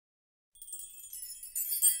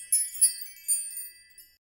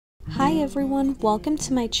Hi everyone, welcome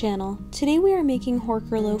to my channel. Today we are making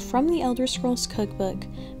Horker Loaf from the Elder Scrolls Cookbook.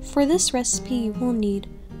 For this recipe you will need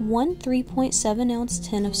 1 3.7 ounce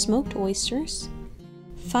tin of smoked oysters,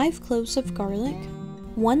 5 cloves of garlic,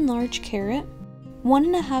 1 large carrot,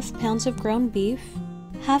 1.5 pounds of ground beef,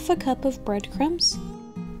 half a cup of breadcrumbs,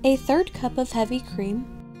 a third cup of heavy cream,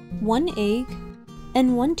 1 egg,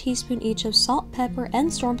 and 1 teaspoon each of salt, pepper, and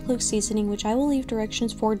Stormcloak Seasoning, which I will leave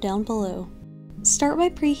directions for down below. Start by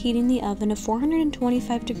preheating the oven to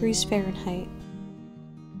 425 degrees Fahrenheit.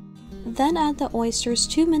 Then add the oysters,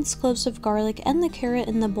 2 minced cloves of garlic, and the carrot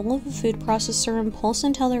in the bowl of a food processor and pulse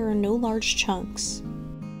until there are no large chunks.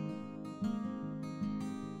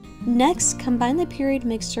 Next, combine the pureed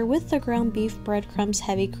mixture with the ground beef, breadcrumbs,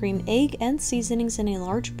 heavy cream, egg, and seasonings in a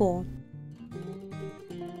large bowl.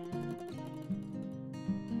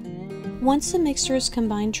 Once the mixture is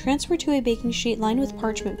combined, transfer to a baking sheet lined with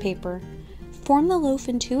parchment paper. Form the loaf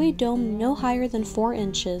into a dome no higher than 4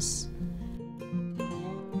 inches.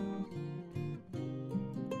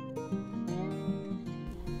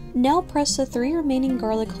 Now press the 3 remaining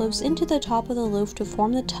garlic cloves into the top of the loaf to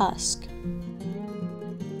form the tusk.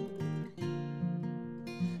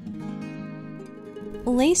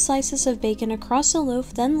 Lay slices of bacon across the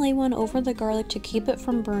loaf, then lay one over the garlic to keep it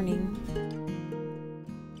from burning.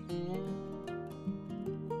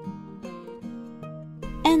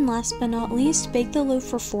 And last but not least, bake the loaf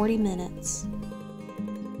for 40 minutes.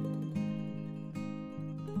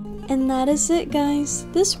 And that is it, guys.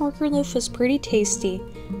 This Horker loaf was pretty tasty.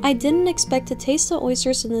 I didn't expect to taste the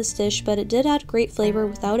oysters in this dish, but it did add great flavor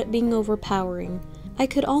without it being overpowering. I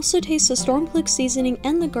could also taste the Stormcloak seasoning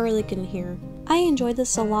and the garlic in here. I enjoyed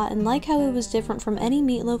this a lot and like how it was different from any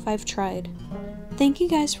meatloaf I've tried. Thank you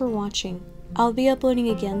guys for watching. I'll be uploading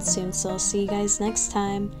again soon, so I'll see you guys next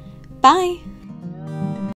time. Bye!